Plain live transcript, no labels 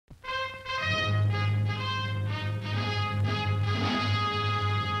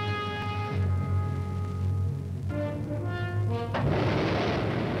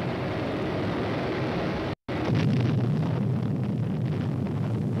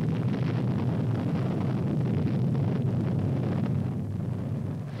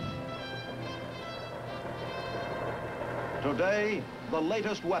Today, the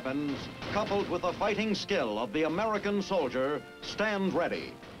latest weapons, coupled with the fighting skill of the American soldier, stand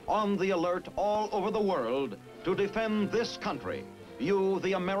ready, on the alert all over the world to defend this country, you,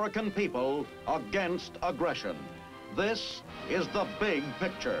 the American people, against aggression. This is The Big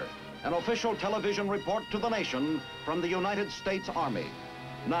Picture, an official television report to the nation from the United States Army.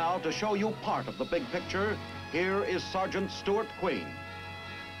 Now, to show you part of the big picture, here is Sergeant Stuart Queen.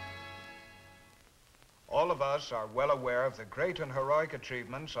 All of us are well aware of the great and heroic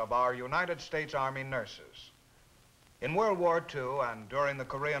achievements of our United States Army nurses. In World War II and during the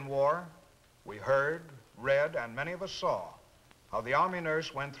Korean War, we heard, read, and many of us saw how the Army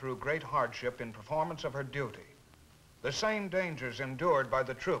nurse went through great hardship in performance of her duty, the same dangers endured by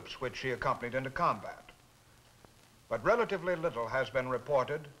the troops which she accompanied into combat. But relatively little has been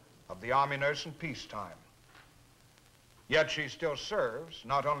reported of the Army nurse in peacetime. Yet she still serves,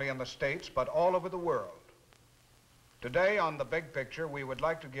 not only in the States, but all over the world. Today, on The Big Picture, we would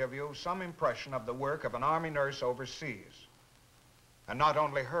like to give you some impression of the work of an Army nurse overseas. And not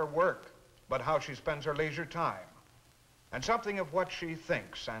only her work, but how she spends her leisure time, and something of what she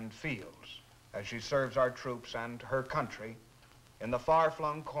thinks and feels as she serves our troops and her country in the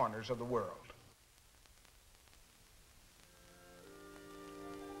far-flung corners of the world.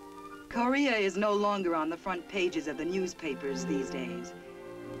 Korea is no longer on the front pages of the newspapers these days.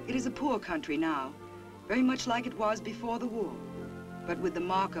 It is a poor country now, very much like it was before the war, but with the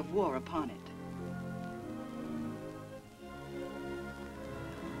mark of war upon it.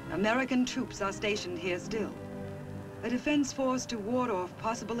 American troops are stationed here still, a defense force to ward off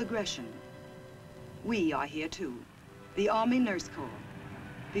possible aggression. We are here too, the Army Nurse Corps,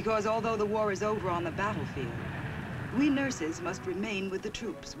 because although the war is over on the battlefield, we nurses must remain with the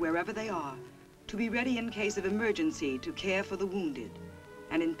troops wherever they are, to be ready in case of emergency to care for the wounded,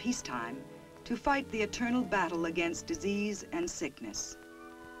 and in peacetime, to fight the eternal battle against disease and sickness.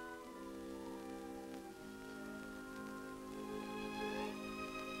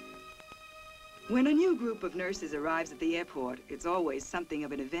 When a new group of nurses arrives at the airport, it's always something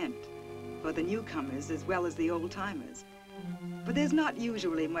of an event, for the newcomers as well as the old-timers. But there's not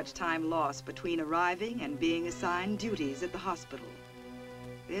usually much time lost between arriving and being assigned duties at the hospital.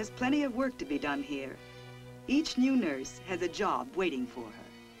 There's plenty of work to be done here. Each new nurse has a job waiting for her.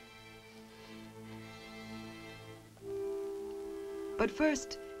 But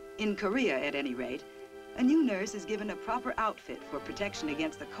first, in Korea at any rate, a new nurse is given a proper outfit for protection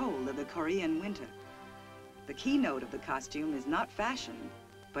against the cold of the Korean winter. The keynote of the costume is not fashion,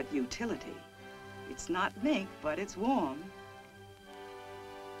 but utility. It's not mink, but it's warm.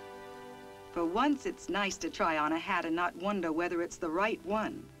 For once, it's nice to try on a hat and not wonder whether it's the right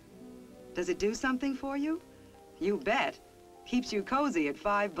one. Does it do something for you? You bet. Keeps you cozy at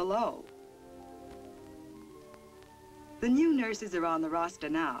 5 below. The new nurses are on the roster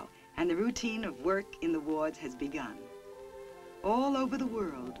now, and the routine of work in the wards has begun. All over the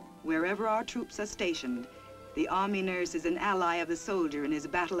world, wherever our troops are stationed, the Army nurse is an ally of the soldier in his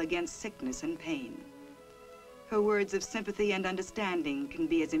battle against sickness and pain. Her words of sympathy and understanding can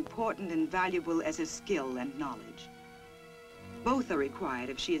be as important and valuable as her skill and knowledge. Both are required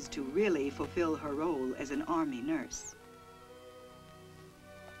if she is to really fulfill her role as an Army nurse.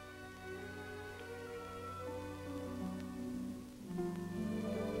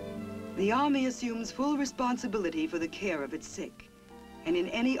 The Army assumes full responsibility for the care of its sick. And in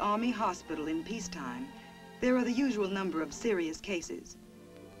any Army hospital in peacetime, there are the usual number of serious cases.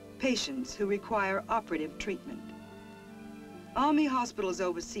 Patients who require operative treatment. Army hospitals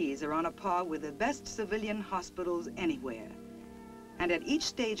overseas are on a par with the best civilian hospitals anywhere. And at each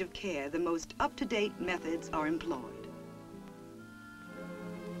stage of care, the most up-to-date methods are employed.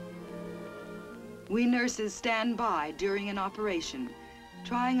 We nurses stand by during an operation,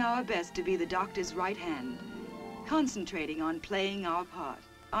 trying our best to be the doctor's right hand, concentrating on playing our part,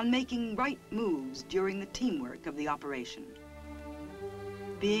 on making right moves during the teamwork of the operation.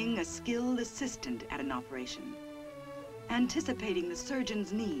 Being a skilled assistant at an operation, anticipating the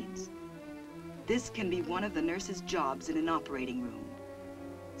surgeon's needs. This can be one of the nurse's jobs in an operating room.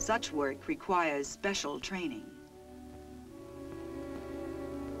 Such work requires special training.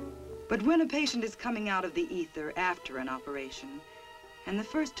 But when a patient is coming out of the ether after an operation, and the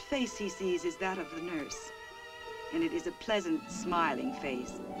first face he sees is that of the nurse, and it is a pleasant, smiling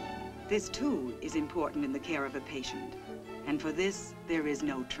face, this too is important in the care of a patient. And for this, there is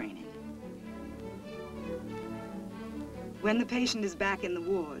no training. When the patient is back in the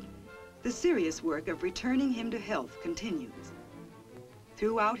ward, the serious work of returning him to health continues.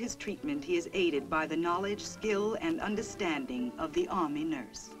 Throughout his treatment, he is aided by the knowledge, skill, and understanding of the Army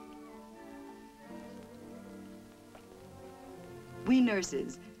nurse. We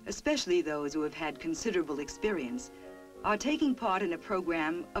nurses, especially those who have had considerable experience, are taking part in a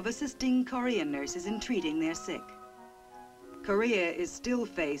program of assisting Korean nurses in treating their sick. Korea is still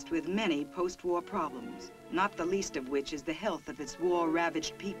faced with many post-war problems, not the least of which is the health of its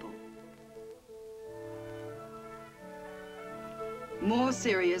war-ravaged people. More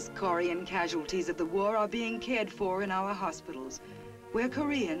serious Korean casualties of the war are being cared for in our hospitals, where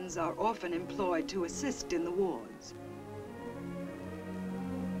Koreans are often employed to assist in the wards.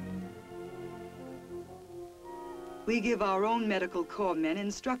 We give our own medical corps men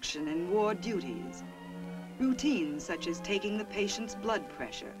instruction in ward duties, routines such as taking the patient's blood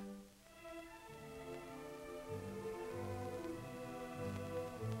pressure.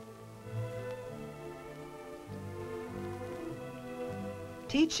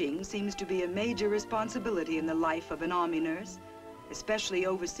 Teaching seems to be a major responsibility in the life of an Army nurse, especially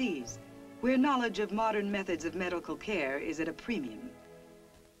overseas, where knowledge of modern methods of medical care is at a premium.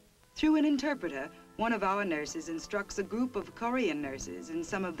 Through an interpreter, one of our nurses instructs a group of Korean nurses in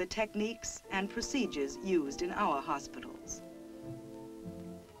some of the techniques and procedures used in our hospitals.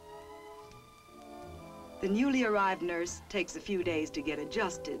 The newly arrived nurse takes a few days to get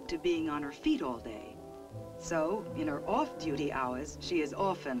adjusted to being on her feet all day. So, in her off-duty hours, she is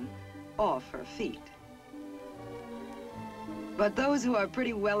often off her feet. But those who are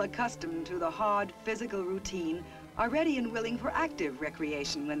pretty well accustomed to the hard physical routine are ready and willing for active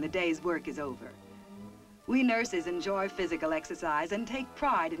recreation when the day's work is over. We nurses enjoy physical exercise and take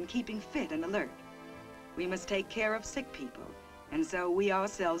pride in keeping fit and alert. We must take care of sick people, and so we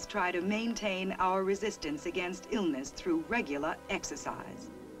ourselves try to maintain our resistance against illness through regular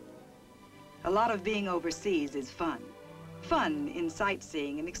exercise. A lot of being overseas is fun. Fun in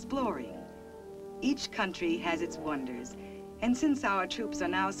sightseeing and exploring. Each country has its wonders, and since our troops are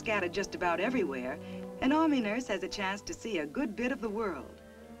now scattered just about everywhere, an Army nurse has a chance to see a good bit of the world.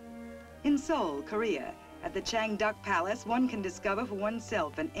 In Seoul, Korea, at the Changdeok Palace, one can discover for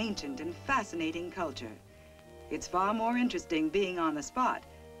oneself an ancient and fascinating culture. It's far more interesting being on the spot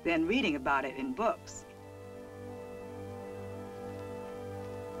than reading about it in books.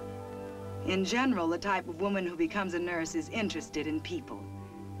 In general, the type of woman who becomes a nurse is interested in people.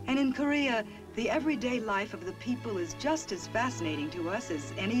 And in Korea, the everyday life of the people is just as fascinating to us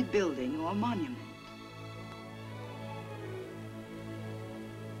as any building or monument.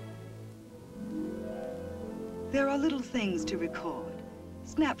 There are little things to record,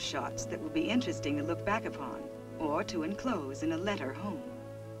 snapshots that will be interesting to look back upon or to enclose in a letter home.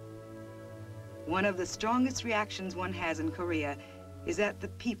 One of the strongest reactions one has in Korea is that the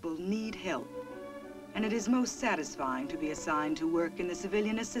people need help, and it is most satisfying to be assigned to work in the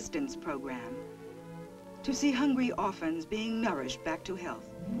Civilian Assistance Program, to see hungry orphans being nourished back to health,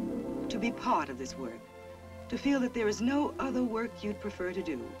 to be part of this work, to feel that there is no other work you'd prefer to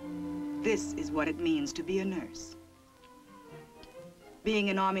do. This is what it means to be a nurse. Being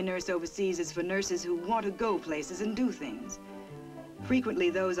an Army nurse overseas is for nurses who want to go places and do things.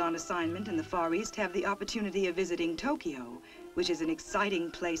 Frequently, those on assignment in the Far East have the opportunity of visiting Tokyo, which is an exciting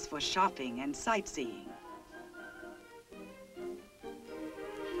place for shopping and sightseeing.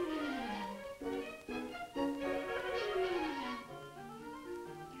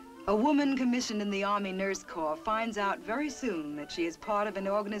 A woman commissioned in the Army Nurse Corps finds out very soon that she is part of an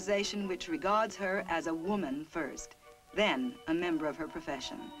organization which regards her as a woman first, then a member of her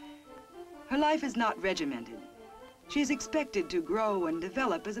profession. Her life is not regimented. She is expected to grow and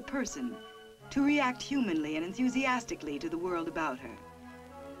develop as a person, to react humanly and enthusiastically to the world about her.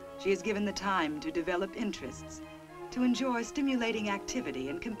 She is given the time to develop interests, to enjoy stimulating activity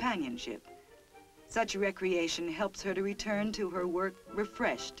and companionship. Such recreation helps her to return to her work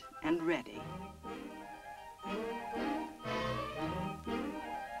refreshed and ready.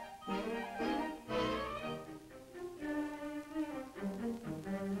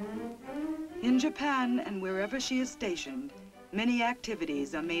 In Japan and wherever she is stationed, many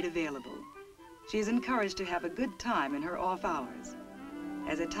activities are made available. She is encouraged to have a good time in her off hours.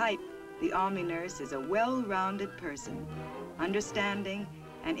 As a type, the Army nurse is a well-rounded person, understanding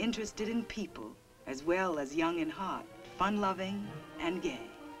and interested in people, as well as young in heart, fun-loving and gay.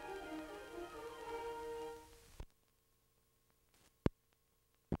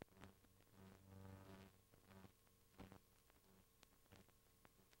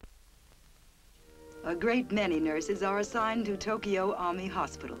 A great many nurses are assigned to Tokyo Army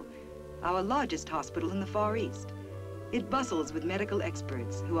Hospital, our largest hospital in the Far East. It bustles with medical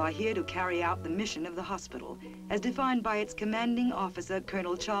experts who are here to carry out the mission of the hospital, as defined by its commanding officer,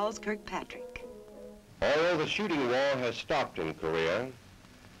 Colonel Charles Kirkpatrick. Although the shooting war has stopped in Korea,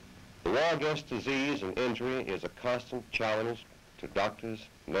 the war against disease and injury is a constant challenge to doctors,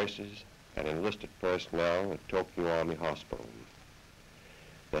 nurses, and enlisted personnel at Tokyo Army Hospital.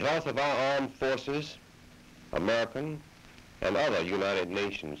 The health of our armed forces, American and other United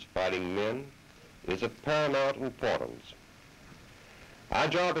Nations fighting men, is of paramount importance. Our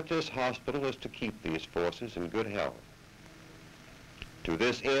job at this hospital is to keep these forces in good health. To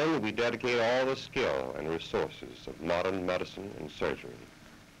this end, we dedicate all the skill and resources of modern medicine and surgery.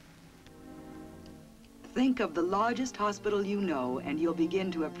 Think of the largest hospital you know, and you'll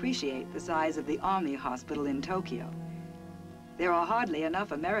begin to appreciate the size of the Army Hospital in Tokyo. There are hardly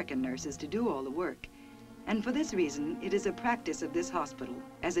enough American nurses to do all the work, and for this reason, it is a practice of this hospital,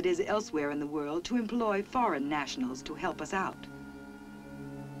 as it is elsewhere in the world, to employ foreign nationals to help us out.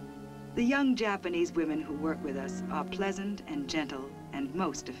 The young Japanese women who work with us are pleasant and gentle and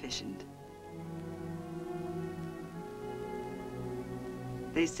most efficient.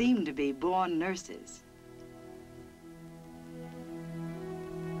 They seem to be born nurses.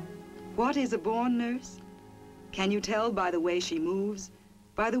 What is a born nurse? Can you tell by the way she moves,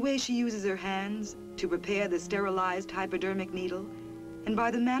 by the way she uses her hands to prepare the sterilized hypodermic needle, and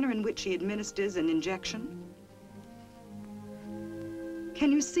by the manner in which she administers an injection?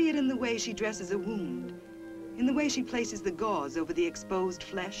 Can you see it in the way she dresses a wound, in the way she places the gauze over the exposed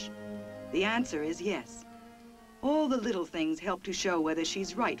flesh? The answer is yes. All the little things help to show whether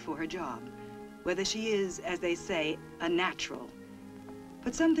she's right for her job, whether she is, as they say, a natural.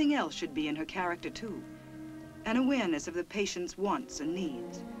 But something else should be in her character, too. An awareness of the patient's wants and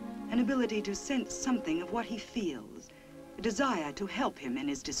needs, an ability to sense something of what he feels, a desire to help him in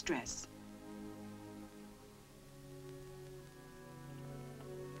his distress.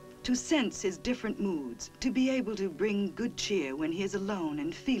 To sense his different moods, to be able to bring good cheer when he is alone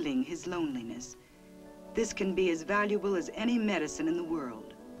and feeling his loneliness. This can be as valuable as any medicine in the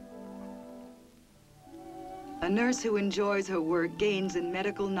world. A nurse who enjoys her work gains in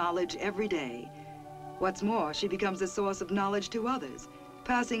medical knowledge every day. What's more, she becomes a source of knowledge to others,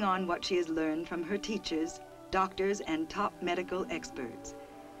 passing on what she has learned from her teachers, doctors, and top medical experts.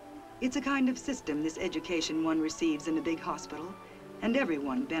 It's a kind of system, this education one receives in a big hospital, and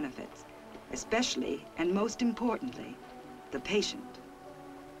everyone benefits, especially, and most importantly, the patient.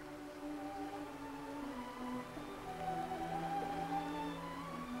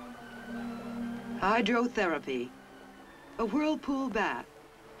 Hydrotherapy, a whirlpool bath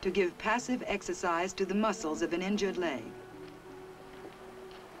to give passive exercise to the muscles of an injured leg.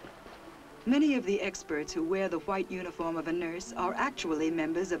 Many of the experts who wear the white uniform of a nurse are actually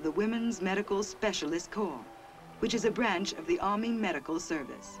members of the Women's Medical Specialist Corps, which is a branch of the Army Medical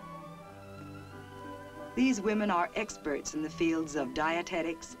Service. These women are experts in the fields of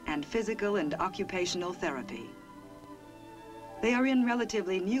dietetics and physical and occupational therapy. They are in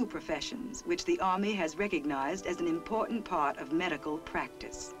relatively new professions, which the Army has recognized as an important part of medical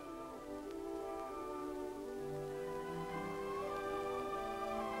practice.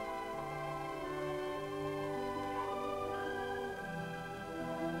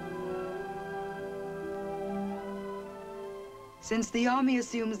 Since the Army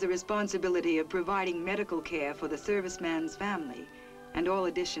assumes the responsibility of providing medical care for the serviceman's family and all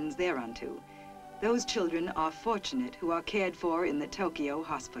additions thereunto, those children are fortunate who are cared for in the Tokyo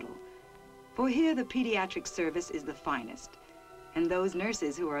hospital. For here the pediatric service is the finest, and those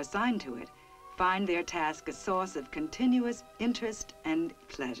nurses who are assigned to it find their task a source of continuous interest and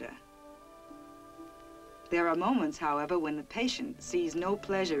pleasure. There are moments, however, when the patient sees no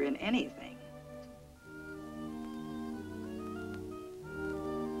pleasure in anything.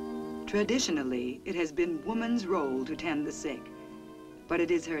 Traditionally, it has been woman's role to tend the sick, but it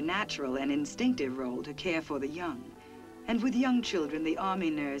is her natural and instinctive role to care for the young. And with young children, the Army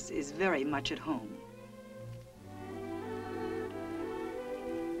nurse is very much at home.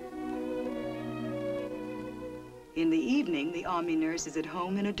 In the evening, the Army nurse is at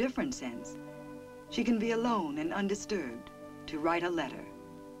home in a different sense. She can be alone and undisturbed to write a letter.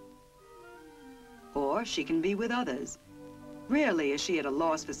 Or she can be with others. Rarely is she at a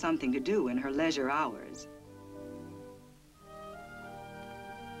loss for something to do in her leisure hours.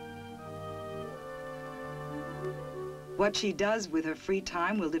 What she does with her free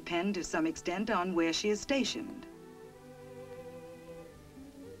time will depend to some extent on where she is stationed.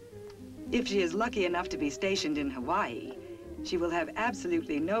 If she is lucky enough to be stationed in Hawaii, she will have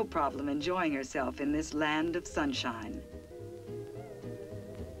absolutely no problem enjoying herself in this land of sunshine.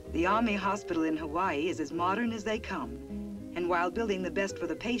 The Army hospital in Hawaii is as modern as they come, and while building the best for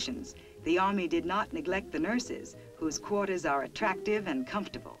the patients, the Army did not neglect the nurses, whose quarters are attractive and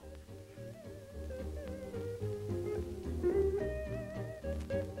comfortable.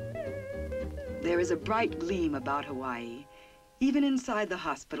 There is a bright gleam about Hawaii. Even inside the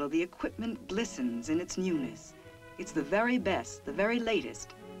hospital, the equipment glistens in its newness. It's the very best, the very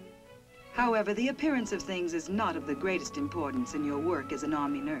latest. However, the appearance of things is not of the greatest importance in your work as an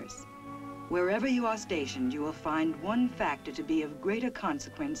Army nurse. Wherever you are stationed, you will find one factor to be of greater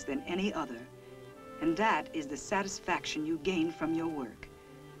consequence than any other, and that is the satisfaction you gain from your work.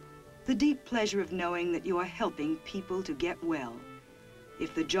 The deep pleasure of knowing that you are helping people to get well.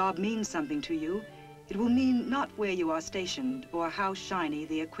 If the job means something to you, it will mean not where you are stationed or how shiny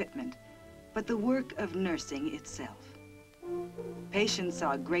the equipment, but the work of nursing itself. Patients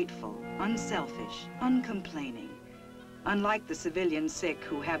are grateful, unselfish, uncomplaining. Unlike the civilian sick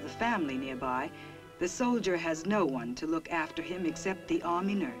who have the family nearby, the soldier has no one to look after him except the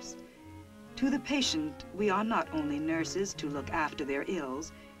Army nurse. To the patient, we are not only nurses to look after their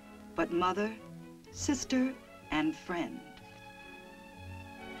ills, but mother, sister, and friend.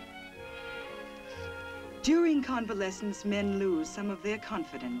 During convalescence, men lose some of their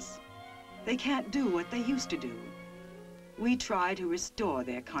confidence. They can't do what they used to do. We try to restore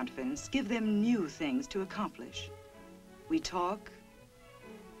their confidence, give them new things to accomplish. We talk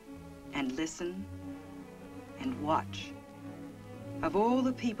and listen and watch. Of all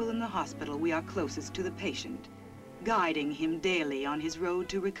the people in the hospital, we are closest to the patient, guiding him daily on his road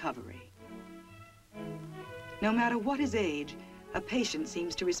to recovery. No matter what his age, a patient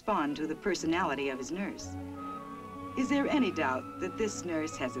seems to respond to the personality of his nurse. Is there any doubt that this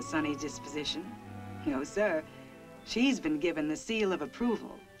nurse has a sunny disposition? No, sir. She's been given the seal of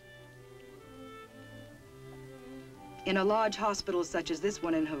approval. In a large hospital such as this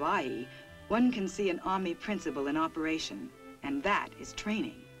one in Hawaii, one can see an Army principle in operation, and that is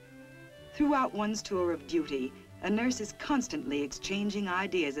training. Throughout one's tour of duty, a nurse is constantly exchanging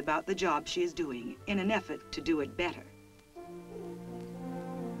ideas about the job she is doing in an effort to do it better.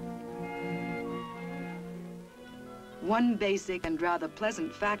 One basic and rather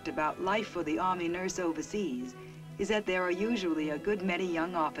pleasant fact about life for the Army nurse overseas is that there are usually a good many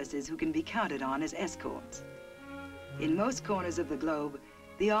young officers who can be counted on as escorts. In most corners of the globe,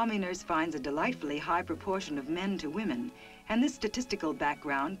 the Army nurse finds a delightfully high proportion of men to women, and this statistical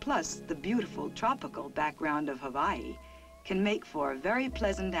background, plus the beautiful tropical background of Hawaii, can make for a very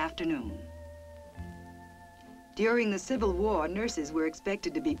pleasant afternoon. During the Civil War, nurses were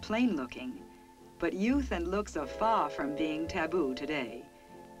expected to be plain-looking, but youth and looks are far from being taboo today.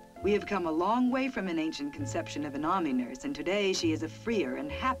 We have come a long way from an ancient conception of an Army nurse, and today she is a freer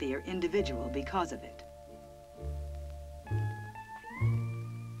and happier individual because of it.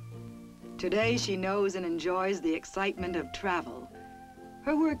 Today she knows and enjoys the excitement of travel.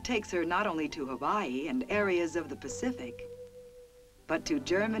 Her work takes her not only to Hawaii and areas of the Pacific, but to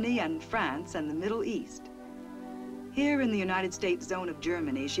Germany and France and the Middle East. Here in the United States zone of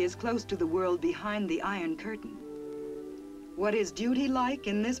Germany, she is close to the world behind the Iron Curtain. What is duty like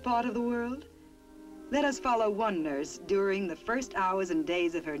in this part of the world? Let us follow one nurse during the first hours and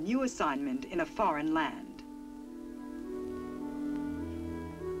days of her new assignment in a foreign land.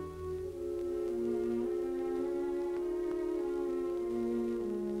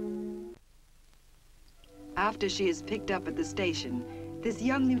 After she is picked up at the station, this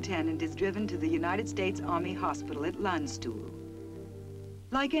young lieutenant is driven to the United States Army Hospital at Landstuhl.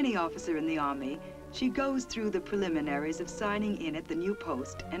 Like any officer in the Army, she goes through the preliminaries of signing in at the new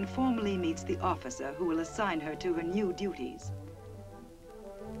post and formally meets the officer who will assign her to her new duties.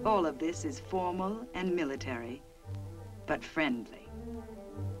 All of this is formal and military, but friendly.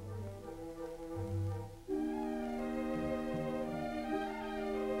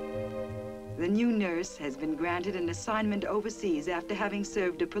 The new nurse has been granted an assignment overseas after having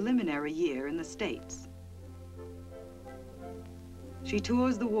served a preliminary year in the States. She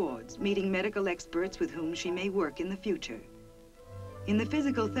tours the wards, meeting medical experts with whom she may work in the future. In the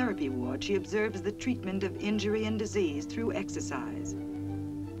physical therapy ward, she observes the treatment of injury and disease through exercise.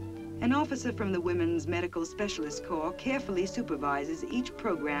 An officer from the Women's Medical Specialist Corps carefully supervises each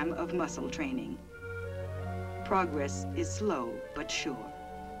program of muscle training. Progress is slow but sure.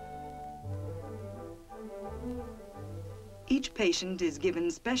 Each patient is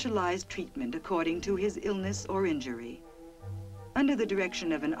given specialized treatment according to his illness or injury. Under the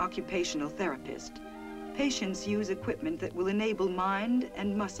direction of an occupational therapist, patients use equipment that will enable mind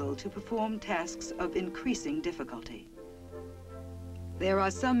and muscle to perform tasks of increasing difficulty. There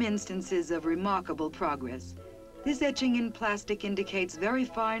are some instances of remarkable progress. This etching in plastic indicates very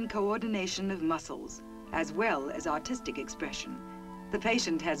fine coordination of muscles, as well as artistic expression. The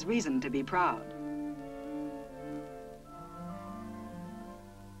patient has reason to be proud.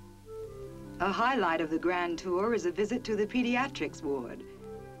 A highlight of the grand tour is a visit to the pediatrics ward.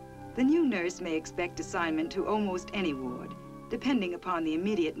 The new nurse may expect assignment to almost any ward, depending upon the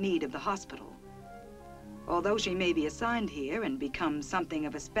immediate need of the hospital. Although she may be assigned here and become something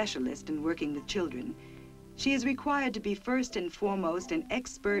of a specialist in working with children, she is required to be first and foremost an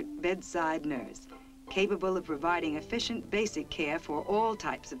expert bedside nurse, capable of providing efficient basic care for all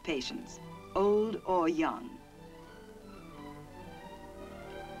types of patients, old or young.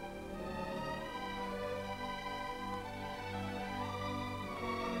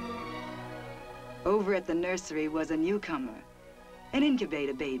 Over at the nursery was a newcomer, an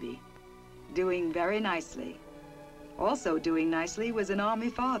incubator baby, doing very nicely. Also doing nicely was an Army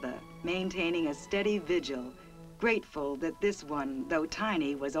father, maintaining a steady vigil, grateful that this one, though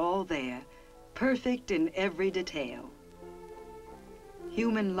tiny, was all there, perfect in every detail.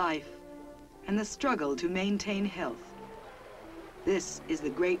 Human life and the struggle to maintain health. This is the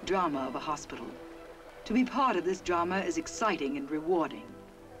great drama of a hospital. To be part of this drama is exciting and rewarding.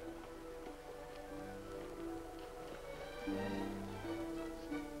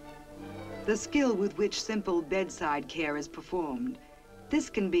 The skill with which simple bedside care is performed, this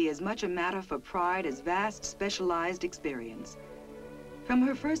can be as much a matter for pride as vast specialized experience. From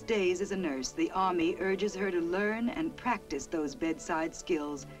her first days as a nurse, the Army urges her to learn and practice those bedside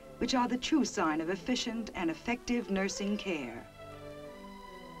skills which are the true sign of efficient and effective nursing care.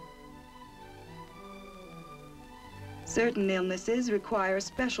 Certain illnesses require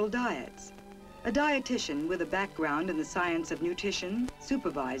special diets. A dietitian with a background in the science of nutrition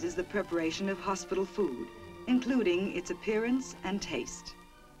supervises the preparation of hospital food, including its appearance and taste.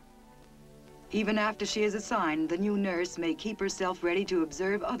 Even after she is assigned, the new nurse may keep herself ready to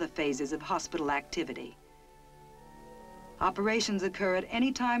observe other phases of hospital activity. Operations occur at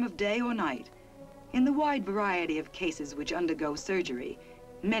any time of day or night. In the wide variety of cases which undergo surgery,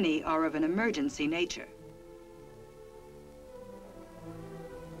 many are of an emergency nature.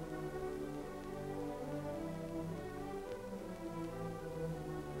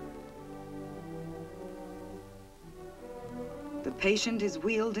 The patient is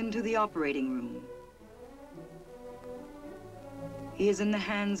wheeled into the operating room. He is in the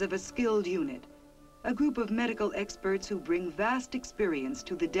hands of a skilled unit, a group of medical experts who bring vast experience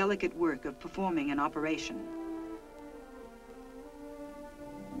to the delicate work of performing an operation.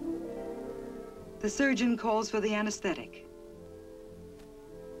 The surgeon calls for the anesthetic.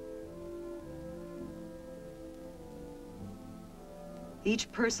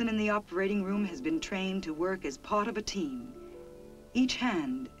 Each person in the operating room has been trained to work as part of a team. Each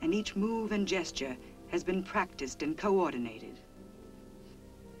hand and each move and gesture has been practiced and coordinated.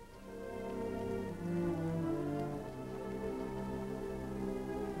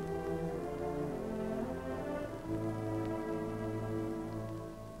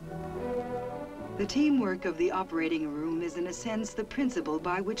 The teamwork of the operating room is in a sense the principle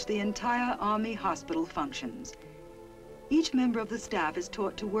by which the entire Army hospital functions. Each member of the staff is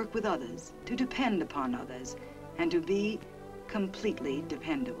taught to work with others, to depend upon others, and to be completely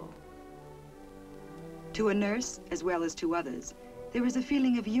dependable. To a nurse, as well as to others, there is a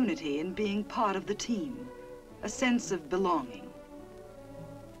feeling of unity in being part of the team, a sense of belonging.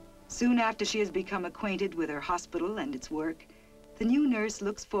 Soon after she has become acquainted with her hospital and its work, the new nurse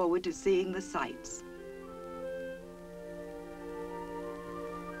looks forward to seeing the sights.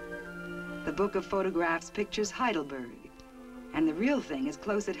 The book of photographs pictures Heidelberg, and the real thing is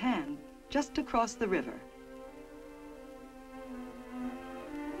close at hand, just across the river.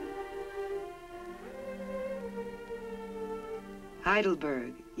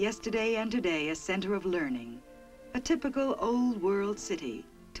 Heidelberg, yesterday and today a center of learning, a typical old world city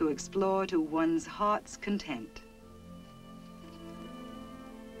to explore to one's heart's content.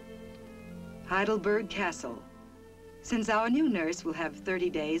 Heidelberg Castle. Since our new nurse will have 30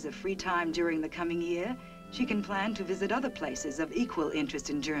 days of free time during the coming year, she can plan to visit other places of equal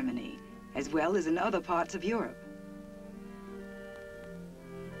interest in Germany, as well as in other parts of Europe.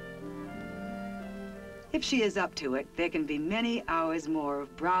 If she is up to it, there can be many hours more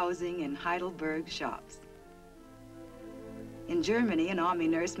of browsing in Heidelberg shops. In Germany, an Army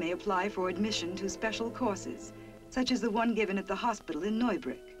nurse may apply for admission to special courses, such as the one given at the hospital in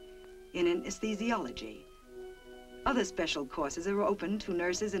Neubrück, in anesthesiology. Other special courses are open to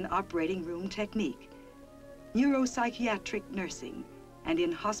nurses in operating room technique, neuropsychiatric nursing, and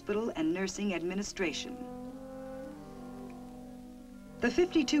in hospital and nursing administration. The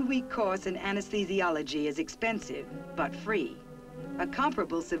 52-week course in anesthesiology is expensive, but free. A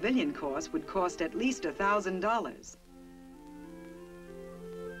comparable civilian course would cost at least $1,000.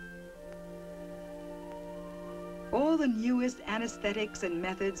 All the newest anesthetics and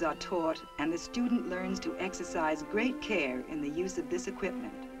methods are taught, and the student learns to exercise great care in the use of this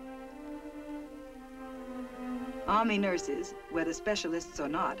equipment. Army nurses, whether specialists or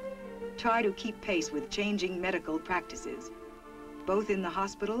not, try to keep pace with changing medical practices. Both in the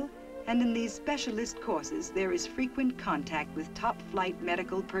hospital and in these specialist courses, there is frequent contact with top-flight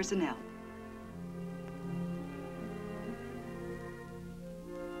medical personnel.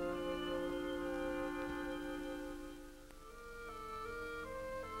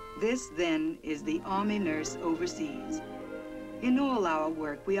 This, then, is the Army nurse overseas. In all our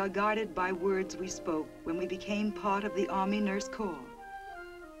work, we are guided by words we spoke when we became part of the Army Nurse Corps,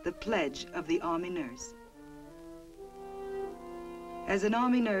 the pledge of the Army nurse. As an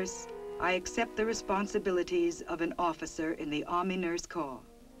Army nurse, I accept the responsibilities of an officer in the Army Nurse Corps.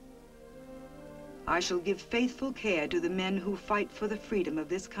 I shall give faithful care to the men who fight for the freedom of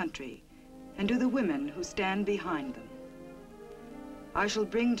this country and to the women who stand behind them. I shall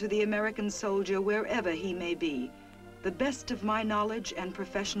bring to the American soldier, wherever he may be, the best of my knowledge and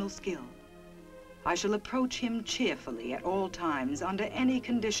professional skill. I shall approach him cheerfully at all times, under any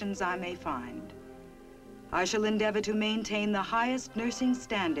conditions I may find. I shall endeavor to maintain the highest nursing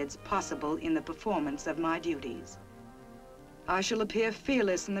standards possible in the performance of my duties. I shall appear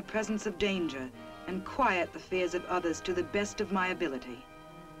fearless in the presence of danger and quiet the fears of others to the best of my ability.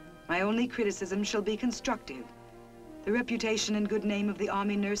 My only criticism shall be constructive. The reputation and good name of the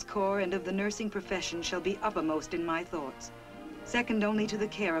Army Nurse Corps and of the nursing profession shall be uppermost in my thoughts, second only to the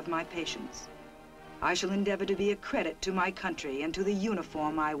care of my patients. I shall endeavor to be a credit to my country and to the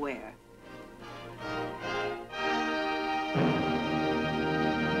uniform I wear.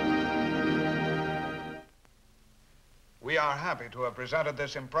 We are happy to have presented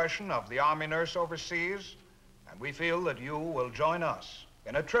this impression of the Army nurse overseas, and we feel that you will join us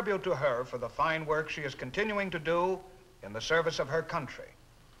in a tribute to her for the fine work she is continuing to do in the service of her country.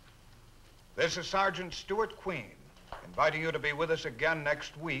 This is Sergeant Stuart Queen, inviting you to be with us again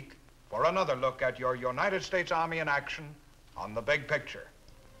next week for another look at your United States Army in action on The Big Picture.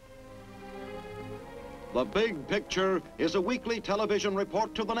 The Big Picture is a weekly television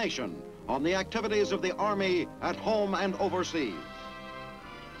report to the nation on the activities of the Army at home and overseas.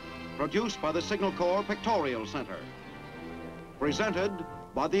 Produced by the Signal Corps Pictorial Center. Presented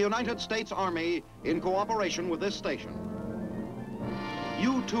by the United States Army in cooperation with this station.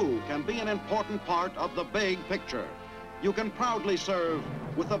 You too can be an important part of the big picture. You can proudly serve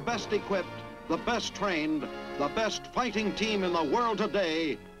with the best equipped, the best trained, the best fighting team in the world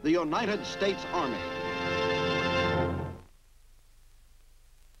today, the United States Army.